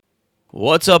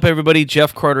What's up, everybody?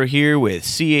 Jeff Carter here with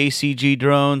CACG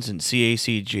Drones and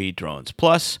CACG Drones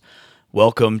Plus.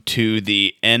 Welcome to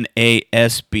the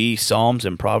NASB Psalms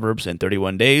and Proverbs in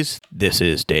 31 Days. This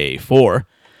is day 4,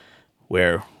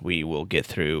 where we will get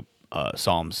through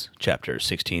Psalms chapters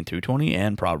 16 through 20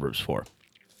 and Proverbs 4.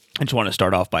 I just want to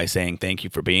start off by saying thank you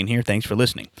for being here. Thanks for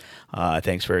listening.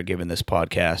 Thanks for giving this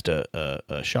podcast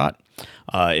a shot.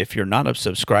 If you're not a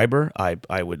subscriber,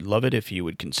 I would love it if you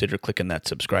would consider clicking that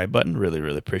subscribe button. Really,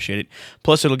 really appreciate it.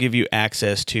 Plus, it'll give you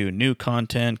access to new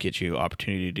content, get you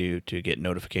opportunity to get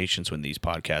notifications when these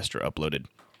podcasts are uploaded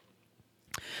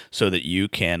so that you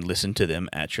can listen to them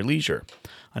at your leisure.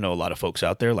 I know a lot of folks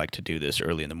out there like to do this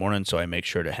early in the morning, so I make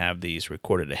sure to have these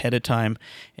recorded ahead of time,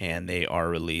 and they are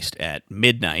released at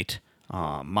midnight,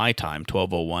 my time,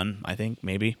 12:01, I think,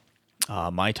 maybe,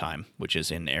 my time, which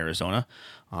is in Arizona.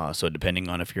 So depending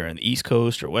on if you're in the East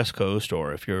Coast or West Coast,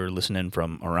 or if you're listening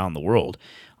from around the world,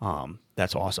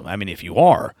 that's awesome. I mean, if you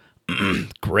are,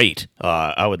 great.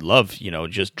 I would love,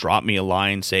 just drop me a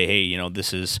line, say, hey,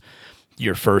 this is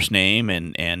your first name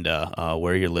and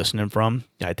where you're listening from.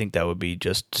 I think that would be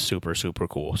just super, super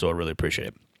cool. So I really appreciate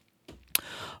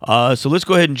it. So let's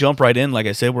go ahead and jump right in. Like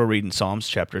I said, we're reading Psalms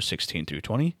chapter 16 through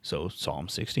 20. So Psalm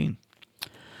 16.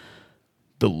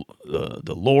 The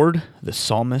Lord, the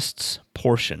psalmist's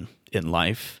portion in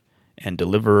life and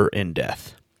deliverer in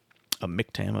death. A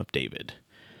miktam of David.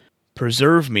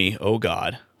 Preserve me, O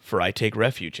God, for I take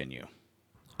refuge in you.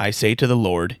 I say to the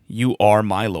Lord, you are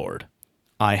my Lord.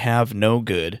 I have no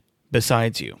good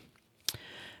besides you.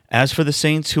 As for the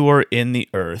saints who are in the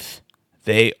earth,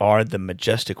 they are the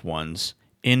majestic ones,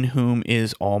 in whom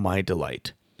is all my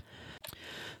delight.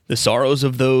 The sorrows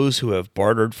of those who have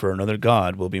bartered for another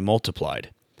god will be multiplied.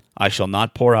 I shall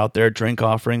not pour out their drink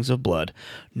offerings of blood,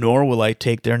 nor will I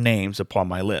take their names upon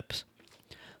my lips.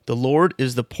 The Lord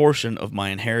is the portion of my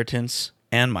inheritance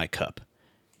and my cup.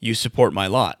 You support my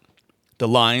lot. The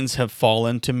lines have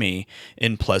fallen to me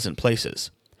in pleasant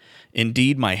places.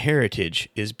 Indeed, my heritage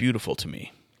is beautiful to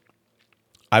me.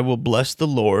 I will bless the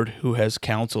Lord who has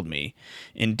counseled me.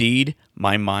 Indeed,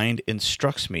 my mind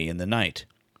instructs me in the night.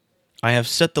 I have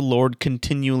set the Lord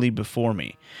continually before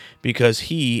me, because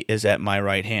he is at my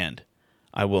right hand.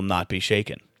 I will not be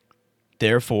shaken.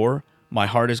 Therefore, my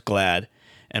heart is glad,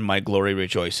 and my glory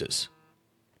rejoices.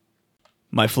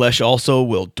 My flesh also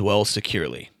will dwell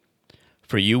securely.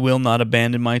 For you will not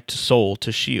abandon my soul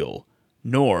to Sheol,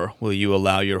 nor will you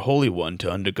allow your Holy One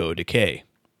to undergo decay.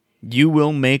 You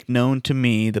will make known to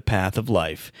me the path of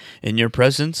life. In your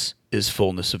presence is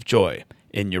fullness of joy.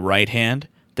 In your right hand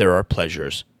there are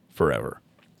pleasures forever.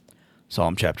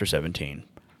 Psalm chapter 17.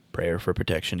 Prayer for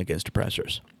protection against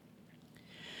oppressors.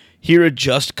 Hear a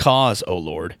just cause, O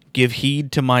Lord. Give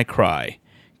heed to my cry.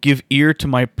 Give ear to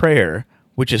my prayer,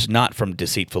 which is not from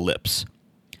deceitful lips.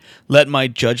 Let my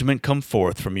judgment come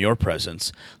forth from your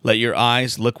presence. Let your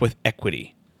eyes look with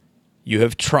equity. You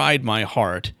have tried my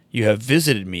heart. You have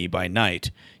visited me by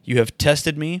night. You have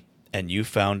tested me, and you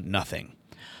found nothing.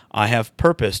 I have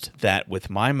purposed that with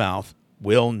my mouth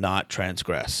will not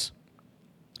transgress.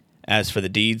 As for the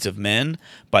deeds of men,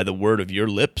 by the word of your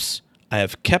lips, I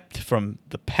have kept from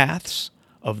the paths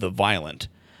of the violent.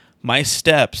 My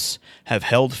steps have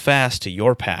held fast to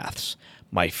your paths.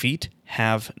 My feet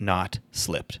have not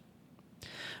slipped.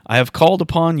 I have called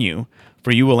upon you,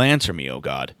 for you will answer me, O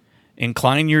God.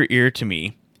 Incline your ear to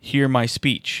me, hear my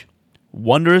speech.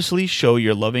 Wondrously show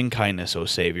your loving kindness, O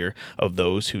Savior, of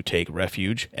those who take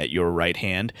refuge at your right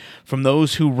hand, from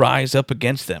those who rise up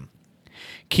against them.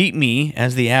 Keep me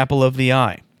as the apple of the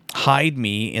eye. Hide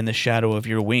me in the shadow of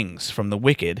your wings from the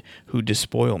wicked who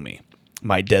despoil me,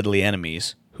 my deadly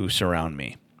enemies who surround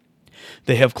me.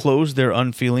 They have closed their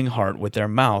unfeeling heart with their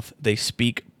mouth. They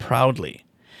speak proudly.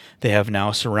 They have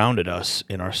now surrounded us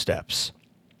in our steps.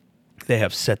 They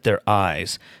have set their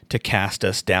eyes to cast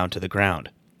us down to the ground.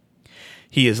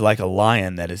 He is like a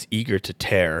lion that is eager to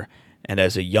tear, and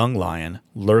as a young lion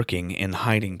lurking in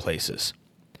hiding places.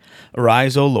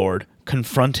 Arise, O Lord,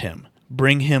 confront him,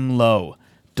 bring him low,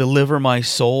 deliver my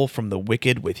soul from the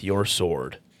wicked with your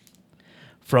sword.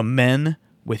 From men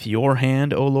with your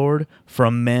hand, O Lord,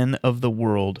 from men of the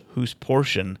world whose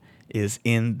portion is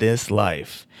in this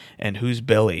life, and whose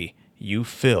belly you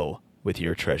fill with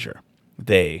your treasure.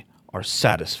 They are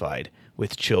satisfied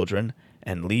with children,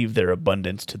 and leave their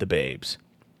abundance to the babes.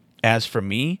 As for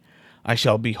me, I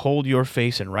shall behold your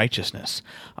face in righteousness.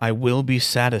 I will be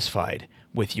satisfied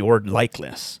with your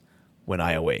likeness when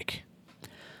I awake.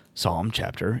 Psalm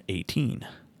chapter 18.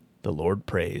 The Lord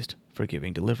praised for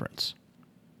giving deliverance.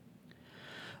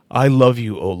 I love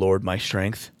you, O Lord, my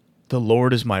strength. The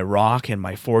Lord is my rock and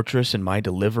my fortress and my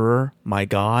deliverer, my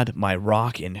God, my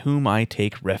rock in whom I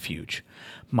take refuge,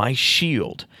 my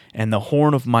shield and the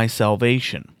horn of my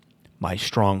salvation, my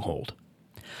stronghold.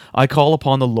 I call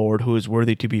upon the Lord who is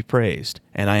worthy to be praised,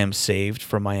 and I am saved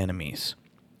from my enemies.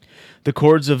 The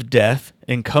cords of death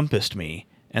encompassed me,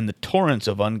 and the torrents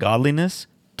of ungodliness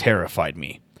terrified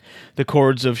me. The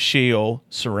cords of Sheol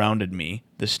surrounded me,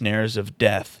 the snares of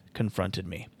death confronted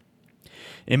me.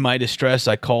 In my distress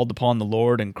I called upon the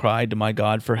Lord and cried to my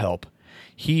God for help.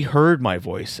 He heard my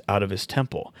voice out of his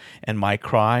temple, and my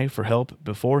cry for help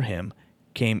before him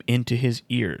came into his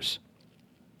ears.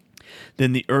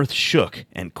 Then the earth shook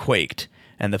and quaked,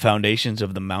 and the foundations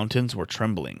of the mountains were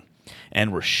trembling,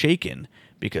 and were shaken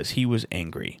because he was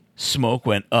angry. Smoke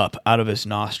went up out of his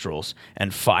nostrils,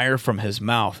 and fire from his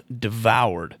mouth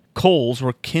devoured. Coals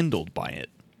were kindled by it.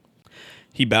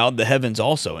 He bowed the heavens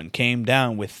also, and came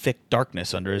down with thick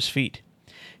darkness under his feet.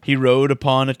 He rode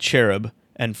upon a cherub,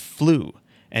 and flew,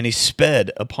 and he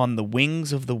sped upon the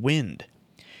wings of the wind.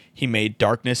 He made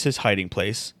darkness his hiding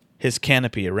place, his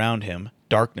canopy around him,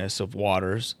 darkness of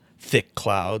waters, thick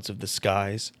clouds of the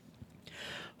skies.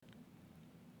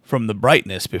 From the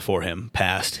brightness before him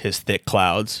passed his thick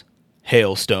clouds,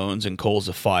 hailstones and coals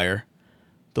of fire.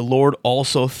 The Lord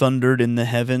also thundered in the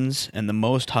heavens, and the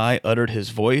Most High uttered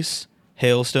his voice,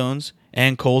 hailstones,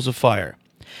 and coals of fire.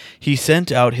 He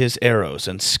sent out his arrows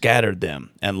and scattered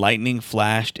them, and lightning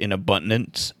flashed in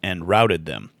abundance and routed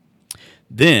them.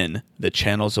 Then the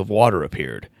channels of water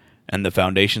appeared, and the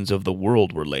foundations of the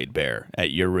world were laid bare at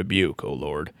your rebuke, O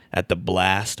Lord, at the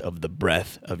blast of the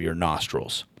breath of your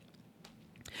nostrils.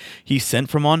 He sent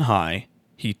from on high,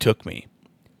 he took me.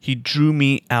 He drew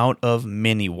me out of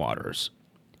many waters.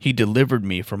 He delivered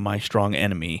me from my strong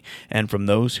enemy and from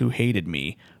those who hated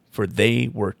me, for they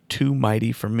were too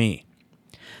mighty for me.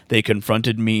 They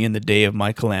confronted me in the day of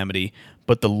my calamity,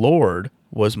 but the Lord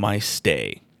was my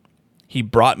stay. He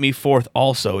brought me forth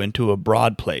also into a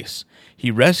broad place.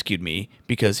 He rescued me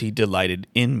because he delighted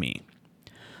in me.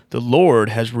 The Lord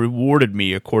has rewarded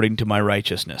me according to my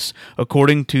righteousness.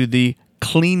 According to the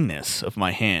cleanness of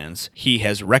my hands, he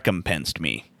has recompensed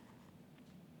me.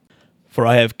 For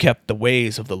I have kept the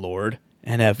ways of the Lord,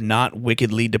 and have not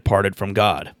wickedly departed from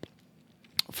God.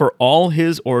 For all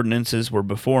his ordinances were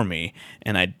before me,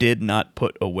 and I did not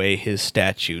put away his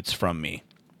statutes from me.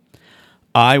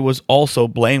 I was also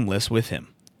blameless with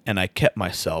him, and I kept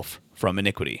myself from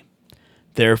iniquity.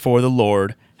 Therefore the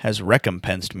Lord has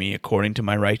recompensed me according to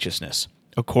my righteousness,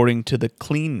 according to the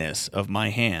cleanness of my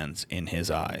hands in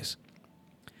his eyes.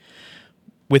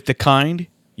 With the kind,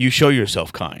 you show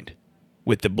yourself kind.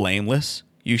 With the blameless,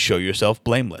 you show yourself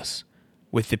blameless.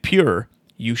 With the pure,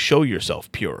 you show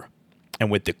yourself pure. And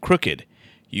with the crooked,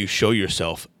 you show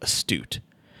yourself astute.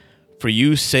 For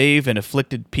you save an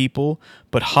afflicted people,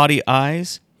 but haughty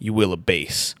eyes you will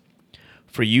abase.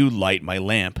 For you light my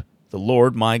lamp. The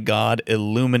Lord my God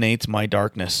illuminates my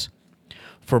darkness.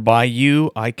 For by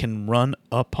you I can run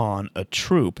upon a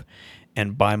troop,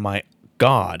 and by my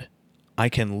God I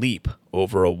can leap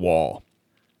over a wall.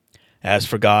 As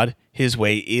for God, his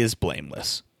way is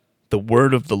blameless. The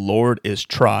word of the Lord is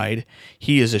tried.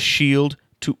 He is a shield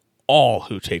to all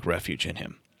who take refuge in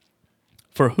him.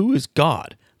 For who is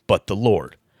God but the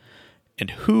Lord?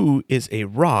 And who is a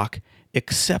rock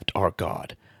except our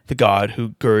God, the God who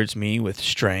girds me with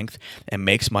strength and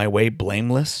makes my way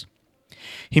blameless?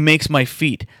 He makes my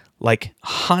feet like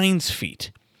hinds'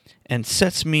 feet and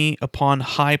sets me upon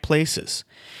high places.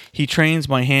 He trains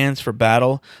my hands for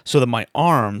battle so that my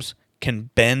arms can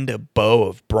bend a bow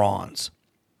of bronze.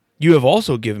 You have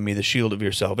also given me the shield of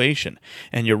your salvation,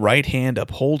 and your right hand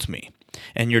upholds me,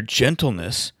 and your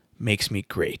gentleness makes me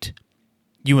great.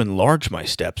 You enlarge my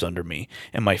steps under me,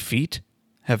 and my feet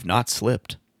have not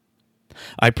slipped.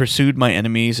 I pursued my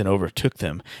enemies and overtook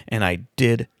them, and I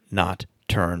did not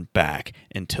turn back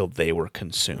until they were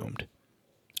consumed.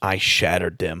 I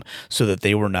shattered them so that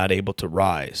they were not able to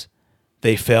rise.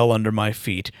 They fell under my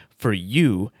feet, for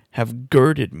you have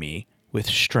girded me with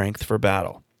strength for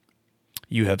battle.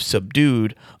 You have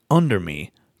subdued under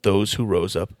me those who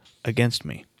rose up against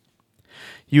me.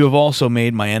 You have also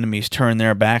made my enemies turn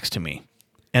their backs to me,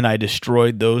 and I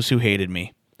destroyed those who hated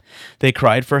me. They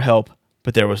cried for help,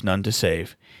 but there was none to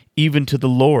save, even to the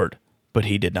Lord, but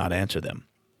he did not answer them.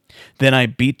 Then I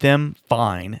beat them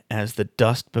fine as the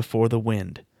dust before the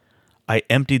wind. I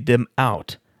emptied them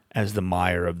out as the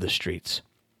mire of the streets.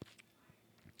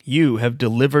 You have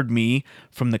delivered me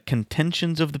from the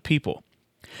contentions of the people.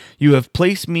 You have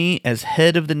placed me as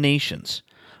head of the nations,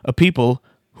 a people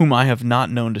whom I have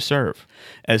not known to serve.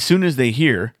 As soon as they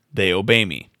hear, they obey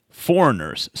me.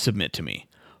 Foreigners submit to me.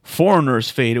 Foreigners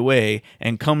fade away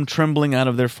and come trembling out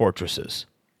of their fortresses.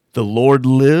 The Lord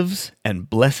lives, and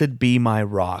blessed be my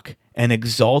rock, and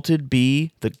exalted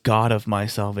be the God of my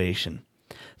salvation,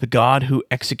 the God who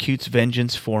executes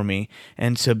vengeance for me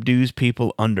and subdues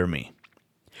people under me.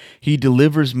 He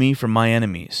delivers me from my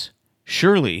enemies.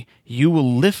 Surely you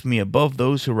will lift me above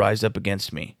those who rise up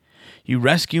against me. You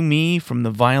rescue me from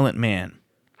the violent man.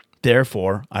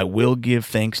 Therefore I will give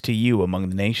thanks to you among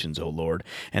the nations, O Lord,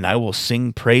 and I will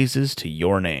sing praises to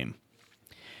your name.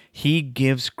 He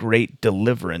gives great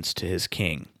deliverance to his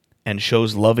king, and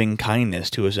shows loving kindness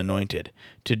to his anointed,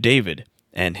 to David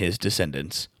and his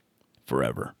descendants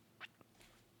forever.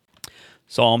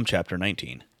 Psalm chapter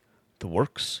 19. The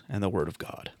works and the word of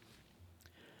God.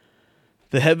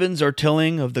 The heavens are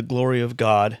telling of the glory of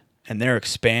God, and their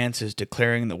expanse is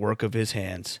declaring the work of his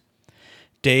hands.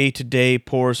 Day to day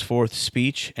pours forth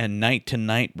speech, and night to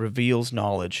night reveals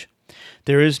knowledge.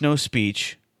 There is no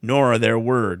speech, nor are there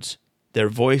words. Their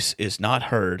voice is not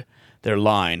heard. Their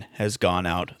line has gone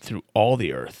out through all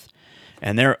the earth,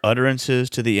 and their utterances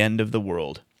to the end of the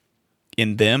world.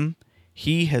 In them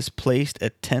he has placed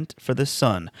a tent for the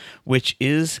sun, which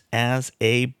is as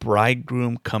a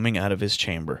bridegroom coming out of his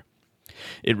chamber.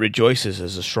 It rejoices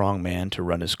as a strong man to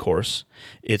run his course.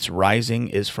 Its rising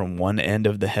is from one end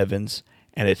of the heavens,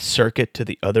 and its circuit to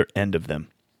the other end of them.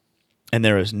 And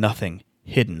there is nothing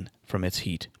hidden from its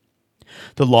heat.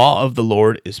 The law of the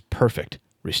Lord is perfect,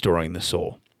 restoring the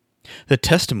soul. The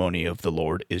testimony of the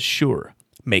Lord is sure,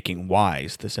 making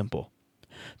wise the simple.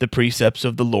 The precepts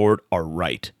of the Lord are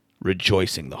right,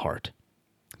 rejoicing the heart.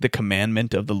 The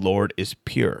commandment of the Lord is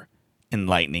pure,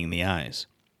 enlightening the eyes.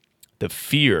 The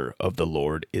fear of the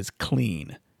Lord is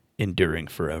clean, enduring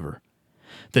forever.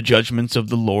 The judgments of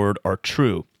the Lord are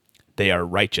true, they are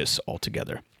righteous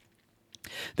altogether.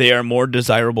 They are more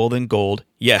desirable than gold,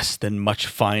 yes, than much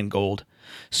fine gold,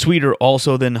 sweeter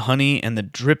also than honey and the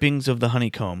drippings of the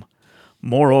honeycomb.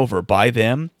 Moreover, by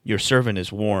them your servant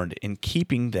is warned. In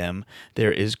keeping them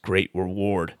there is great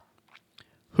reward.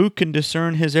 Who can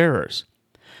discern his errors?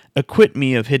 Acquit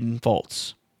me of hidden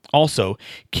faults. Also,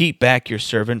 keep back your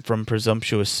servant from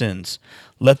presumptuous sins.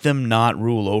 Let them not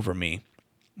rule over me.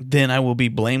 Then I will be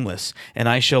blameless, and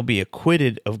I shall be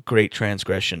acquitted of great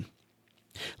transgression.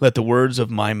 Let the words of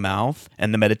my mouth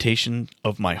and the meditation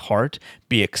of my heart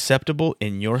be acceptable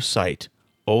in your sight,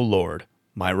 O Lord,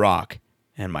 my rock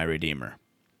and my redeemer.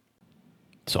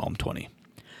 Psalm 20.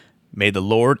 May the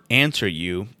Lord answer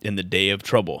you in the day of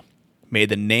trouble. May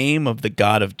the name of the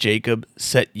God of Jacob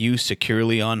set you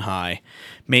securely on high.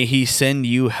 May he send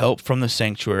you help from the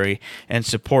sanctuary and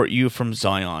support you from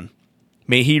Zion.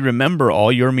 May he remember all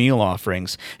your meal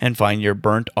offerings and find your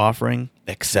burnt offering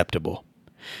acceptable.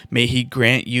 May he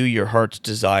grant you your heart's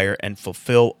desire and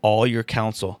fulfill all your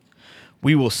counsel.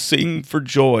 We will sing for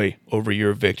joy over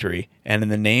your victory, and in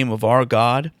the name of our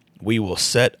God, we will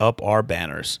set up our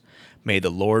banners. May the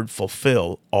Lord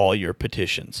fulfill all your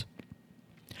petitions.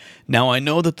 Now I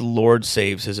know that the Lord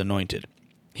saves his anointed.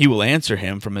 He will answer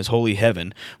him from his holy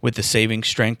heaven with the saving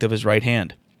strength of his right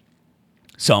hand.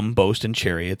 Some boast in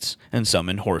chariots and some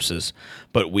in horses,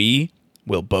 but we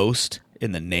will boast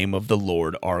in the name of the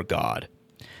Lord our God.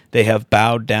 They have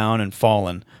bowed down and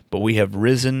fallen, but we have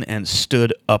risen and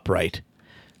stood upright.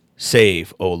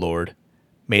 Save, O Lord.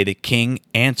 May the King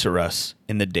answer us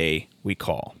in the day we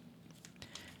call.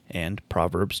 And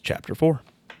Proverbs chapter 4.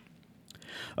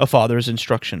 A father's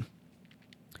instruction.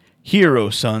 Hear,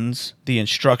 O sons, the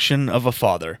instruction of a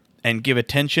father, and give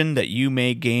attention that you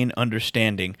may gain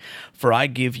understanding, for I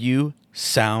give you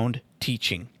sound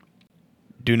teaching.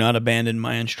 Do not abandon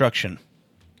my instruction.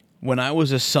 When I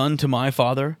was a son to my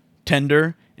father,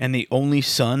 tender and the only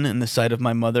son in the sight of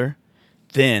my mother,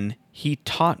 then he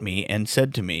taught me and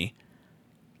said to me,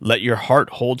 Let your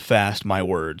heart hold fast my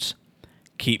words.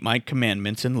 Keep my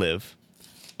commandments and live.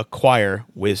 Acquire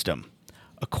wisdom.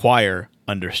 Acquire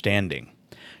understanding.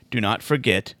 Do not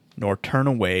forget nor turn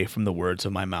away from the words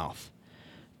of my mouth.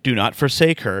 Do not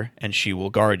forsake her, and she will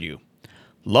guard you.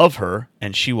 Love her,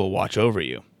 and she will watch over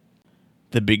you.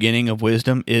 The beginning of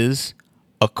wisdom is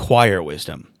acquire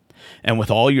wisdom, and with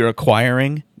all your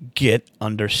acquiring, get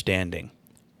understanding.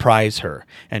 Prize her,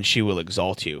 and she will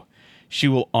exalt you. She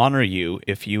will honor you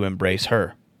if you embrace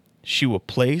her. She will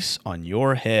place on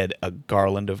your head a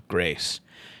garland of grace.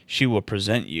 She will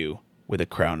present you with a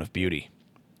crown of beauty.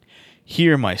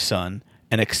 Hear, my son,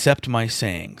 and accept my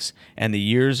sayings, and the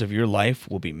years of your life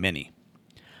will be many.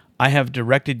 I have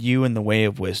directed you in the way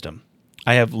of wisdom.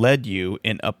 I have led you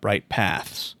in upright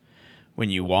paths. When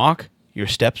you walk, your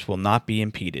steps will not be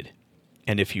impeded,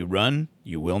 and if you run,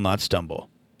 you will not stumble.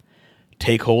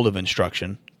 Take hold of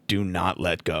instruction, do not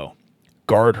let go.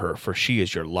 Guard her, for she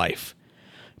is your life.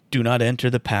 Do not enter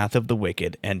the path of the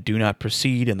wicked, and do not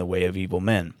proceed in the way of evil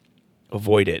men.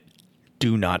 Avoid it.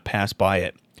 Do not pass by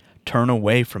it. Turn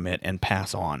away from it and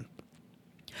pass on.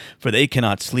 For they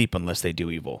cannot sleep unless they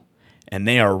do evil, and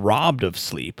they are robbed of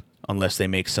sleep unless they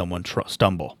make someone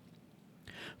stumble.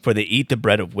 For they eat the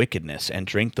bread of wickedness and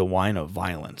drink the wine of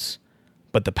violence.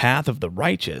 But the path of the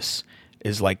righteous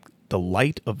is like the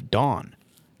light of dawn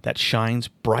that shines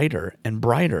brighter and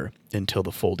brighter until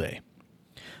the full day.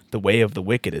 The way of the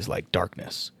wicked is like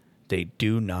darkness. They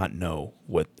do not know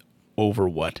over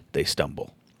what they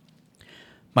stumble.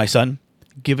 My son,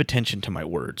 give attention to my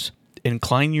words.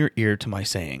 Incline your ear to my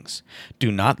sayings.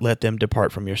 Do not let them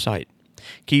depart from your sight.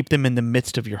 Keep them in the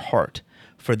midst of your heart,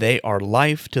 for they are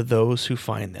life to those who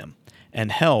find them,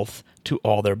 and health to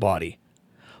all their body.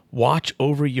 Watch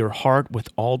over your heart with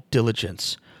all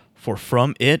diligence, for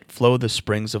from it flow the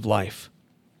springs of life.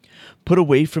 Put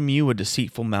away from you a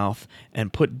deceitful mouth,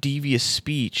 and put devious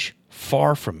speech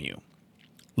far from you.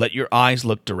 Let your eyes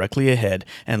look directly ahead,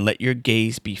 and let your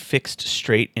gaze be fixed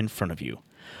straight in front of you.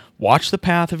 Watch the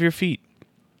path of your feet,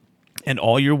 and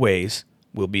all your ways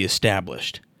will be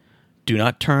established. Do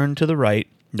not turn to the right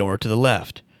nor to the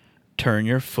left. Turn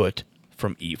your foot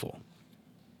from evil.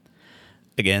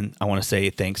 Again, I want to say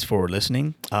thanks for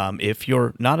listening. If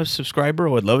you're not a subscriber,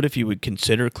 I would love it if you would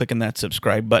consider clicking that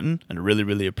subscribe button. I'd really,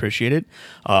 really appreciate it.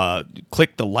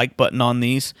 Click the like button on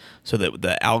these so that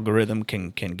the algorithm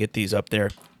can get these up there.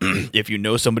 If you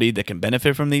know somebody that can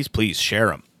benefit from these, please share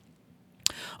them.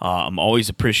 I'm always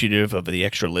appreciative of the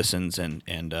extra listens and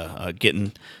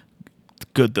getting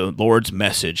the Lord's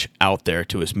message out there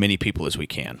to as many people as we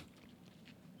can.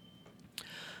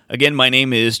 Again, my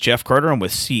name is Jeff Carter. I'm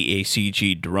with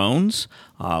CACG Drones.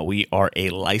 We are a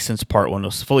fully licensed Part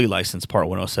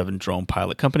 107 drone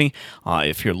pilot company.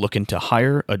 If you're looking to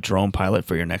hire a drone pilot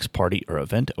for your next party or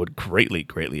event, I would greatly,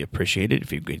 greatly appreciate it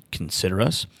if you could consider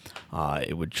us.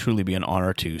 It would truly be an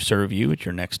honor to serve you at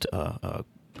your next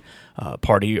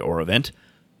party or event.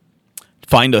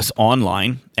 Find us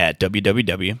online at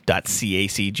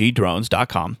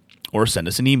www.cacgdrones.com or send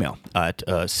us an email at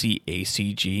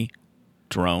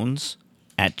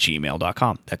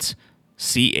cacgdrones@gmail.com. That's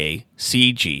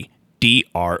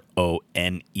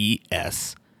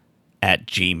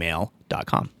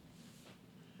cacgdrones@gmail.com.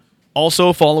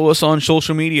 Also, follow us on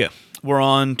social media. We're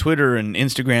on Twitter and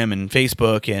Instagram and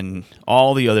Facebook and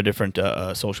all the other different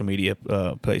social media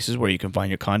places where you can find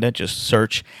your content. Just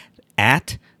search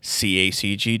at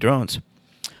CACG Drones.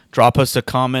 Drop us a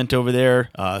comment over there.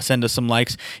 Send us some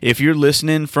likes. If you're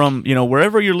listening from,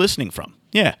 wherever you're listening from,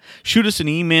 shoot us an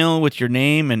email with your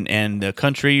name and the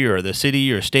country or the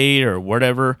city or state or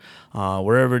whatever,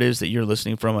 wherever it is that you're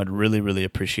listening from. I'd really, really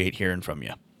appreciate hearing from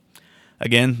you.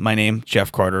 Again, my name,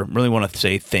 Jeff Carter. Really want to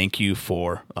say thank you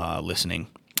for listening.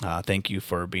 Thank you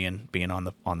for being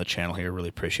on the channel here. Really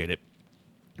appreciate it.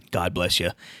 God bless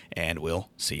you, and we'll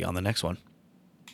see you on the next one.